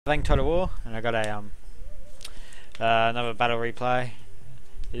Playing Total War, and I got a another battle replay.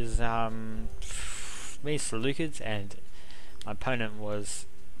 Is me Seleucids, and my opponent was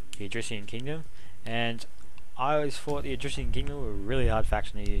the Odrysian Kingdom, and I always thought the Odrysian Kingdom were a really hard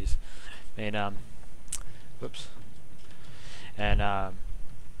faction to use. And whoops, and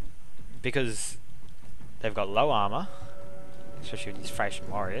because they've got low armor, especially with these Thracian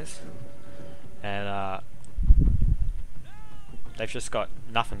warriors, and they've just got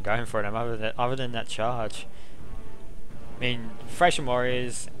nothing going for them other than that charge. I mean, Thracian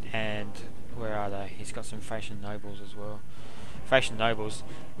warriors, and where are they? He's got some Thracian nobles as well. Thracian nobles.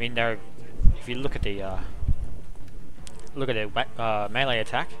 I mean, they're, if you look at their melee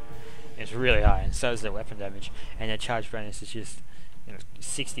attack, it's really high, and so is their weapon damage. And their charge bonus is just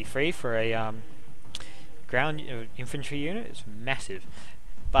 63 for a ground infantry unit. It's massive,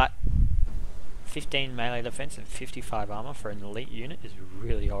 but 15 melee defense and 55 armor for an elite unit is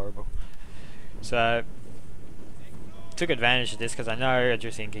really horrible. So took advantage of this because I know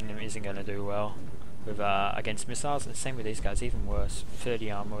Odrysian Kingdom isn't going to do well with against missiles, and same with these guys, even worse.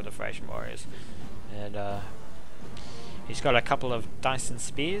 30 armor with the Thracian warriors, and he's got a couple of Dyson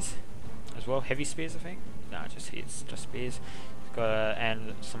spears as well, heavy spears I think. No, just spears. He's got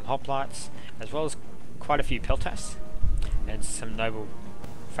and some hoplites, as well as quite a few peltasts and some noble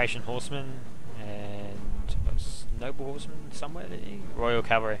Thracian horsemen. And noble horseman somewhere, Royal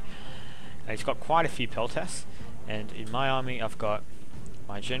Cavalry. He's got quite a few peltasts, and in my army I've got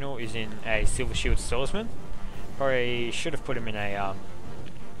my general is in a silver shield swordsman. Probably should have put him in a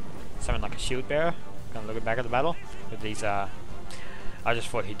something like a shield bearer. Kind of looking back at the battle with these. I just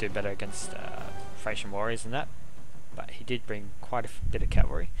thought he'd do better against Thracian warriors than that, but he did bring quite a bit of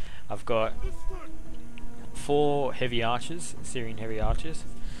cavalry. I've got 4 heavy archers, Syrian heavy archers.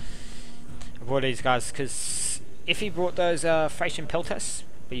 I brought these guys because if he brought those Thracian peltasts,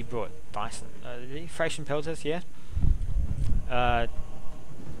 but he brought Dyson, Thracian peltasts, yeah.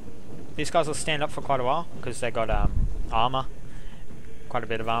 These guys will stand up for quite a while because they got armor, quite a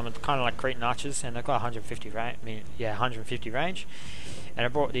bit of armor, kind of like Cretan archers, and they've got 150 range. I mean, yeah, 150 range. And I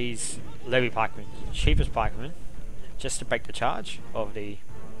brought these Levy pikemen, cheapest pikemen, just to break the charge of the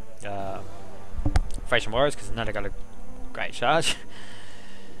Thracian warriors, because I know they got a great charge.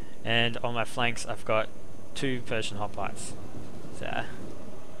 And on my flanks I've got 2 Persian hoplites. So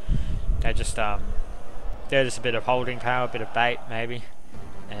they're just a bit of holding power, a bit of bait maybe,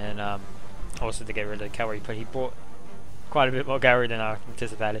 and also to get rid of the cavalry. But he brought quite a bit more cavalry than I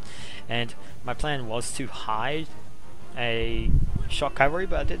anticipated, and my plan was to hide a shock cavalry,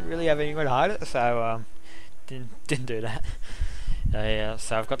 but I didn't really have anywhere to hide it, so didn't do that. Yeah,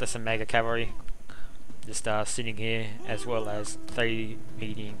 so I've got this Omega cavalry just sitting here, as well as 3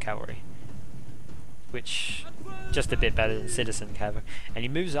 medium cavalry, which just a bit better than citizen cavalry. And he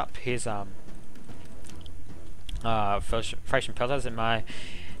moves up his Thracian peltasts, and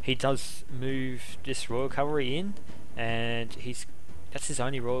he does move this royal cavalry in, and that's his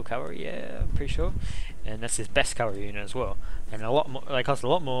only royal cavalry, yeah, I'm pretty sure, and that's his best cavalry unit as well. And a lot more, they cost a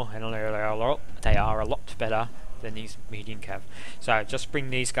lot more, and they are a lot better than these medium cav. So just bring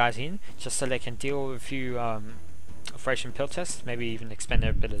these guys in just so they can deal with a few Thracian peltasts, maybe even expend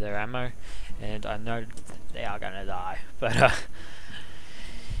a bit of their ammo, and I know they are gonna die, but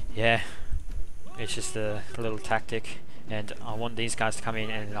yeah, it's just a little tactic, and I want these guys to come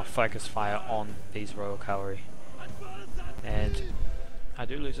in and I'll focus fire on these royal cavalry. And I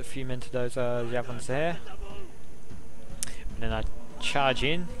do lose a few men to those javelins there, and then I charge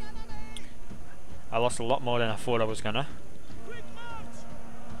in. I lost a lot more than I thought I was gonna,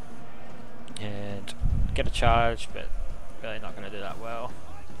 and get a charge, but really not gonna do that well.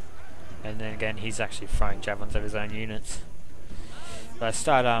 And then again, he's actually throwing javelins at his own units. But I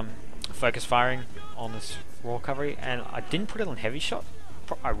start focus firing on this raw cavalry, and I didn't put it on heavy shot.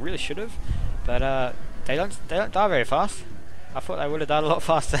 I really should have, but they don't die very fast. I thought they would have died a lot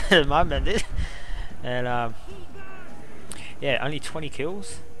faster than my men did. And yeah, only 20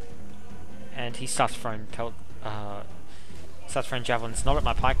 kills. And he starts throwing javelins, not at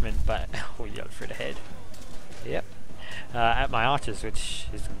my pikemen, but through the head. Yep, at my archers, which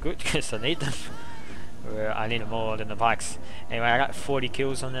is good because I need them. I need them more than the pikes. Anyway, I got 40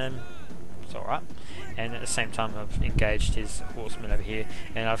 kills on them. It's all right. And at the same time, I've engaged his horsemen over here,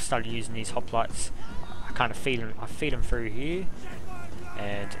 and I've started using these hoplites. I kind of feed them through here,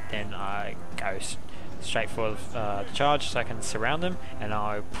 and then I go straight for the charge so I can surround them, and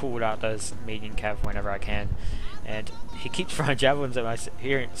I pulled out those medium cav whenever I can. And he keeps throwing javelins at my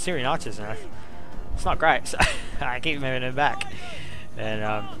Syrian archers, and it's not great, so I keep moving them back.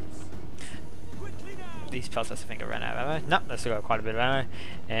 And these pelters I think have run out of ammo. Nope, they've still got quite a bit of ammo,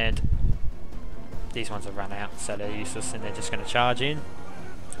 and these ones have run out, so they're useless and they're just going to charge in.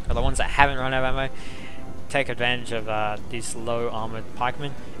 But the ones that haven't run out of ammo take advantage of this low armoured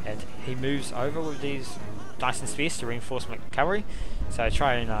pikeman, and he moves over with these Dyson Spears to reinforce my cavalry. So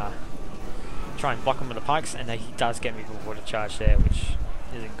try and block him with the pikes, and he does get me with water charge there, which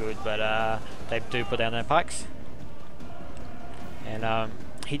isn't good, but they do put down their pikes. And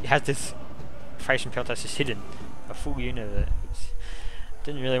he has this Thracian Peltas just hidden, a full unit of it.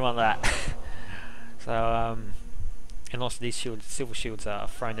 Didn't really want that. So and also these shields, silver shields are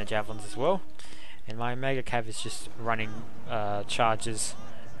throwing their javelins as well. And my Mega Cav is just running charges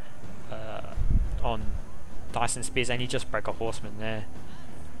on Dyson Spears, and he just broke a horseman there,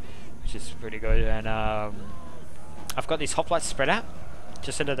 which is pretty good. And I've got these hoplites spread out,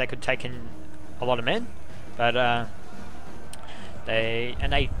 just so that they could take in a lot of men, but they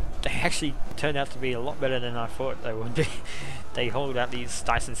actually turned out to be a lot better than I thought they would be. They hold out these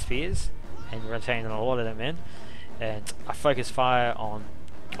Dyson Spears and retain a lot of them in, and I focus fire on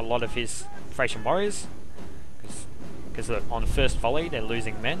a lot of his Thracian warriors, because on the first volley they're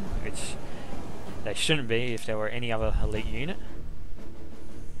losing men, which they shouldn't be if there were any other elite unit,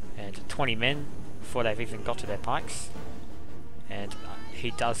 and 20 men before they've even got to their pikes. And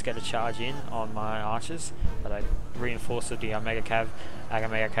he does get a charge in on my archers, but I reinforce the Mega Cav,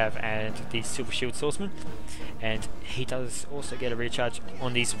 Mega Cav, and the Silver Shield Swordsman, and he does also get a recharge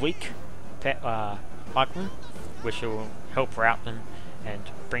on these weak pikemen, which will help route them and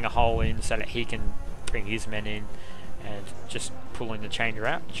bring a hole in so that he can bring his men in and just pull in the chain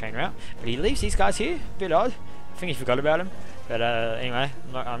route. But he leaves these guys here, a bit odd. I think he forgot about him. But anyway,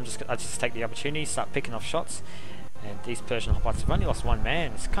 I just take the opportunity, start picking off shots. And these Persian hoplites have only lost one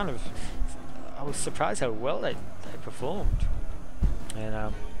man. It's kind of, I was surprised how well they performed.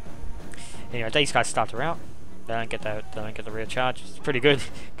 And anyway, these guys start the route. They don't get the real charge. It's pretty good.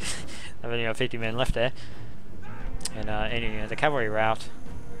 I've only got 50 men left there. And anyway, the cavalry route,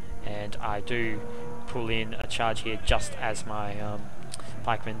 and I do pull in a charge here just as my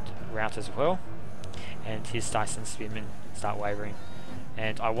pikemen route as well, and his Dyson Spearmen start wavering.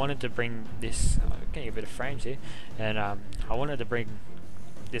 And I wanted to bring this, getting a bit of frames here, and I wanted to bring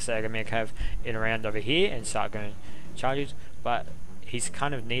this Mega Cav in around over here and start going charges, but he's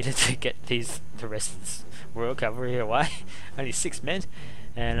kind of needed to get the rest of this Royal Cavalry away. Only 6 men,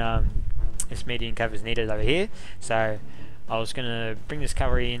 and this medium cav is needed over here, so I was going to bring this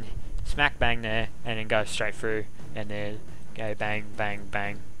cavalry in, smack bang there, and then go straight through, and then go bang bang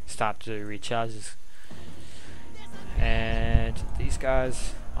bang, start to do recharges. And these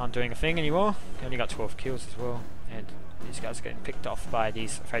guys aren't doing a thing anymore. They only got 12 kills as well, and these guys are getting picked off by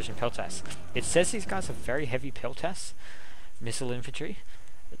these Thracian Peltas. It says these guys are very heavy Peltas, missile infantry.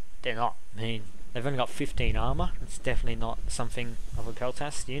 But they're not. I mean, they've only got 15 armor. It's definitely not something of a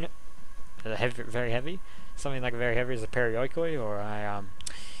Peltas unit. They're heavy, very heavy. Something like very heavy is a Perioikoi or a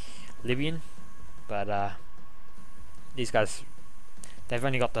Libyan, but these guys, they've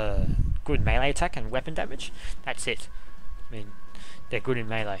only got the good melee attack and weapon damage. That's it. I mean, they're good in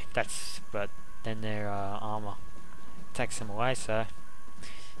melee. But then their armor takes them away. So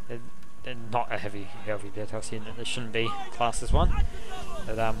they're not a heavy Peltas unit. They shouldn't be classed as one.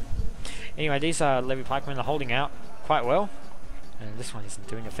 But anyway, these Levy pikemen are holding out quite well, and this one isn't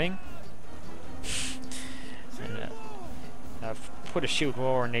doing a thing. And, I've put a shield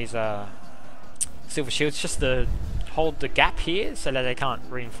wall on these silver shields just to hold the gap here so that they can't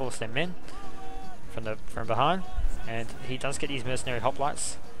reinforce their men from behind. And he does get these mercenary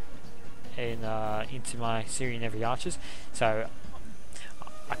hoplites into my Syrian heavy archers, so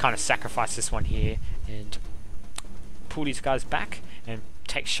I kind of sacrifice this one here and pull these guys back and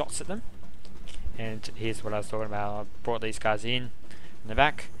take shots at them. And here's what I was talking about. I brought these guys in the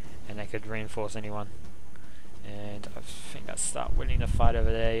back, and they could reinforce anyone. And I think I start winning the fight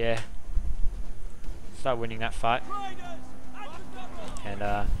over there, yeah. Start winning that fight.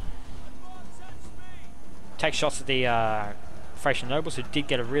 And take shots at the Thracian nobles, who did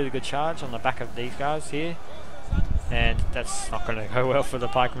get a really good charge on the back of these guys here. And that's not going to go well for the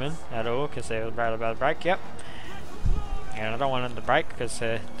pikemen at all, because they're about to break, yep. And I don't want them to break, because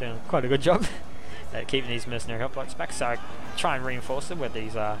they're doing quite a good job at keeping these mercenary hoplites back. So I try and reinforce them with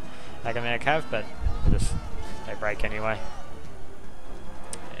these Mega Cav, but they break anyway.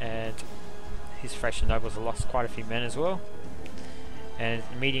 And his Thracian nobles have lost quite a few men as well. And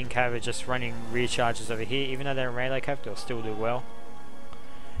the median cav are just running rear charges over here. Even though they're a melee cav, they'll still do well.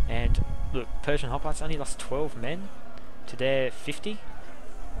 And look, Persian hoplites only lost 12 men to their 50.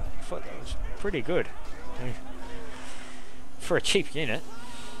 I thought that was pretty good. I mean, for a cheap unit.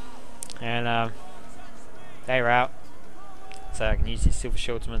 And they were out, so I can use these Silver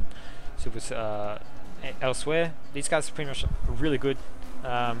Shieldsmen, elsewhere. These guys are pretty much really good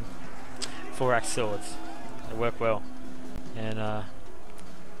 4-axe swords. They work well, and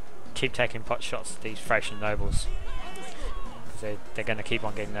keep taking pot shots at these Thracian nobles, because they're going to keep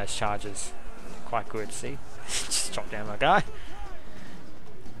on getting those charges. Quite good. See, just chop down my guy.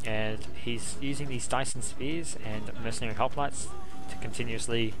 And he's using these Dyson Spears and Mercenary Hoplites to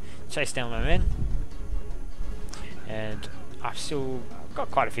continuously chase down my men. And I've still got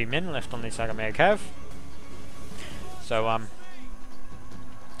quite a few men left on this Agamea Cav. So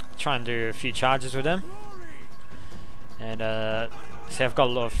try and do a few charges with them. And so I've got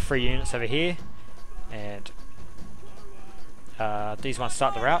a lot of free units over here. And these ones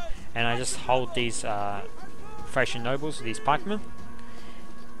start the route. And I just hold these Thracian nobles, these pikemen,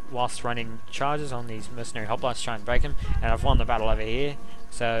 whilst running charges on these mercenary hoplites to try and break them. And I've won the battle over here,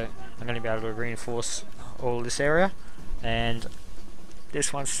 so I'm going to be able to reinforce all this area. And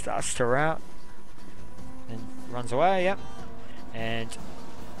this one starts to rout and runs away, yep, and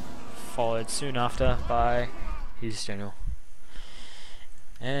followed soon after by his general.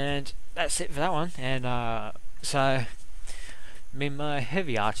 And that's it for that one. And so I mean, my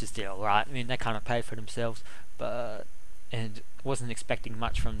heavy archers did alright. I mean, they kind of paid for themselves, but and wasn't expecting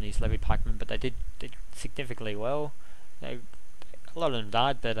much from these levy pikemen, but they did significantly well. A lot of them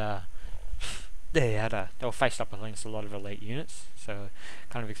died, but they were faced up against a lot of elite units, so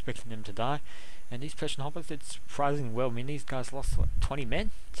kind of expecting them to die. And these Persian hoplites did surprisingly well. I mean, these guys lost what, 20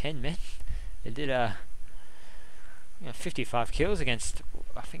 men, 10 men. They did 55 kills against,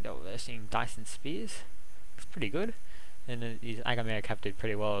 I think they were using Dyson Spears. It's pretty good. And these Agamea Cav did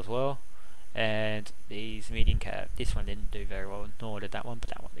pretty well as well. And these medium Cav, this one didn't do very well, nor did that one, but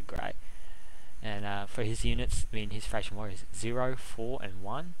that one did great. And for his units, I mean, his Thracian warriors 0, 4, and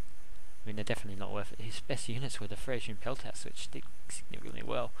 1. I mean, they're definitely not worth it. His best units were the Thracian Peltas, which did significantly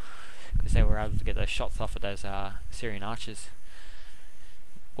well, because they were able to get those shots off of those Syrian archers.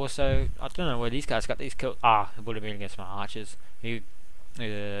 Also, I don't know where these guys got these kills. It would have been against my archers.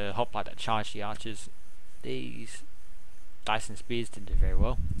 The hoplite that charged the archers. These Dyson Spears didn't do very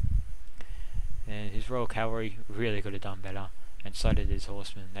well. And his Royal Cavalry really could have done better. And so did his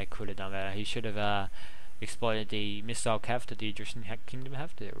horsemen. They could have done better. He should have exploited the missile cav that the Etruscan Kingdom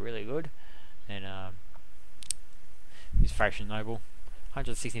have. They're really good. And his Thracian Noble,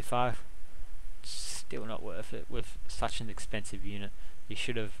 165. Still not worth it with such an expensive unit. He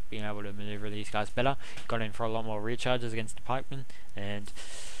should have been able to maneuver these guys better. Got in for a lot more rear charges against the pikemen, and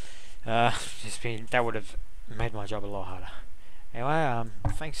that would have made my job a lot harder. Anyway,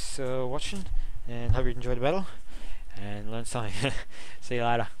 thanks for watching, and hope you enjoyed the battle and learned something. See you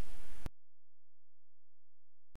later.